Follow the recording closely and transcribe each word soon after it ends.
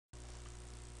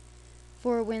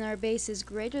for when our base is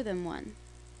greater than 1.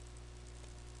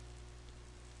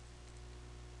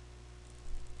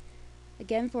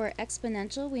 Again, for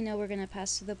exponential, we know we're going to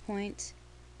pass through the point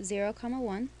 0,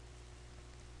 1,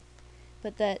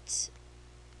 but that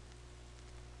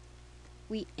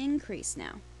we increase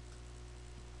now.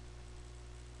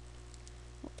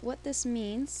 What this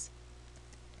means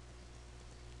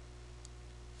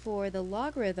for the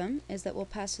logarithm is that we'll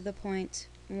pass through the point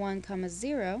 1,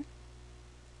 0,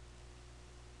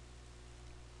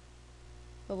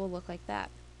 but will look like that.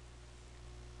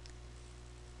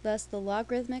 Thus, the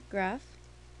logarithmic graph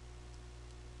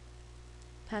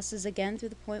passes again through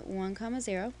the point 1,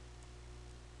 0,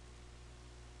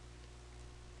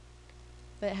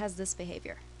 but it has this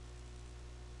behavior.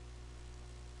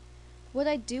 What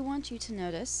I do want you to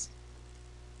notice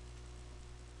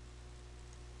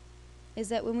is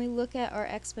that when we look at our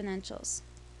exponentials,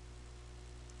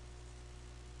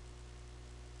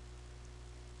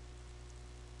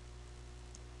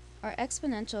 our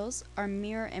exponentials are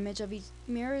mirror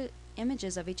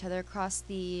images of each other across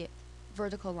the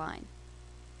vertical line.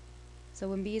 So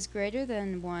when b is greater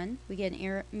than 1, we get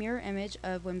an mirror image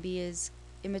of when b is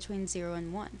in between 0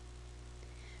 and 1.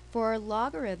 For our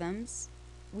logarithms,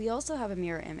 we also have a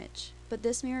mirror image, but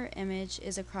this mirror image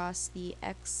is across the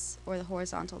x or the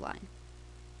horizontal line.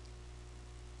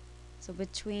 So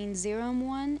between 0 and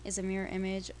 1 is a mirror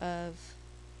image of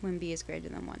when b is greater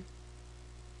than 1.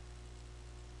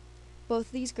 Both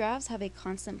of these graphs have a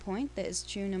constant point that is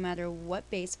true no matter what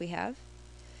base we have.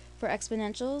 For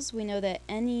exponentials, we know that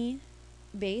any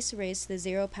base raised to the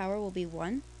 0 power will be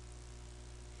 1.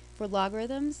 For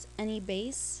logarithms, any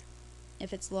base,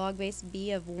 if it's log base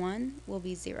b of 1, will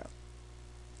be 0.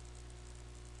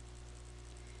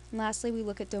 And lastly, we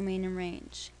look at domain and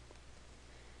range.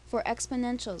 For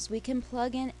exponentials, we can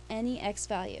plug in any x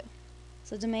value.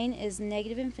 So domain is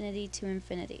 -infinity to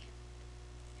infinity.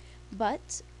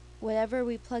 But whatever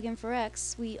we plug in for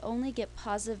x, we only get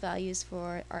positive values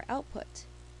for our output.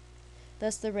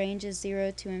 Thus the range is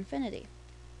 0 to infinity.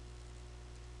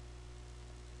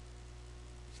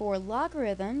 For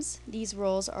logarithms, these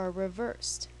roles are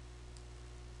reversed.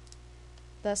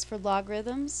 Thus for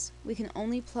logarithms, we can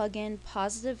only plug in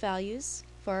positive values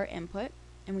for our input,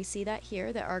 and we see that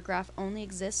here, that our graph only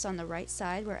exists on the right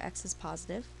side where x is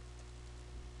positive.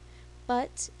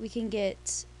 But we can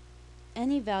get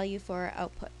any value for our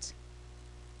output.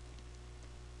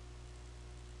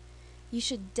 You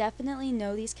should definitely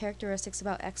know these characteristics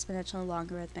about exponential and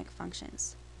logarithmic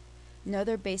functions. Know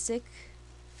their basic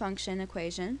function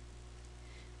equation,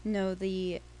 know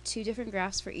the two different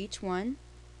graphs for each one,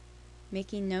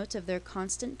 making note of their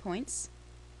constant points,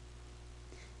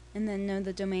 and then know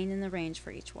the domain and the range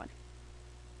for each one.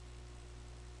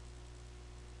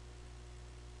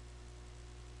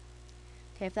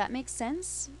 Okay, if that makes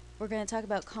sense, we're going to talk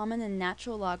about common and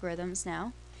natural logarithms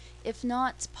now. If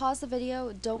not, pause the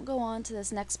video, don't go on to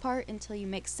this next part until you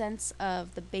make sense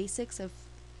of the basics of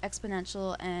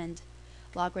exponential and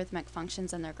logarithmic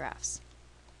functions and their graphs.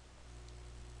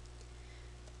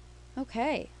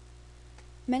 Okay,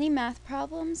 many math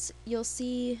problems, you'll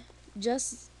see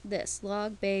just this,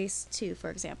 log base 2, for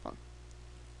example.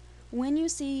 When you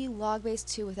see log base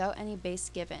 2 without any base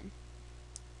given,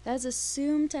 that is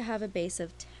assumed to have a base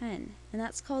of 10, and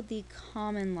that's called the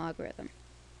common logarithm.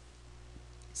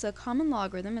 So a common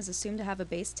logarithm is assumed to have a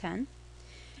base 10.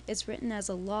 It's written as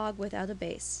a log without a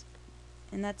base,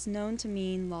 and that's known to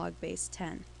mean log base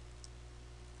 10.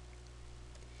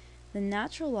 The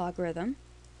natural logarithm,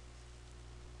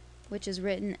 which is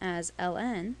written as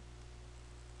ln,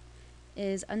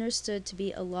 is understood to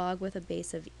be a log with a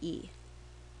base of e.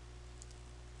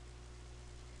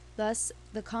 Thus,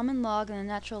 the common log and the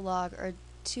natural log are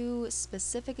two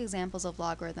specific examples of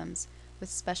logarithms with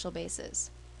special bases.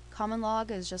 Common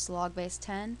log is just log base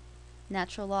 10,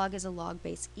 natural log is a log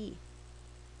base e.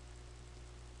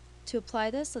 To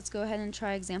apply this, let's go ahead and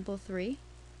try example 3,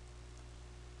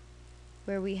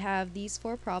 where we have these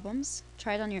 4 problems.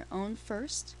 Try it on your own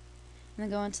first, and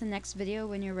then go on to the next video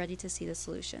when you're ready to see the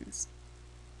solutions.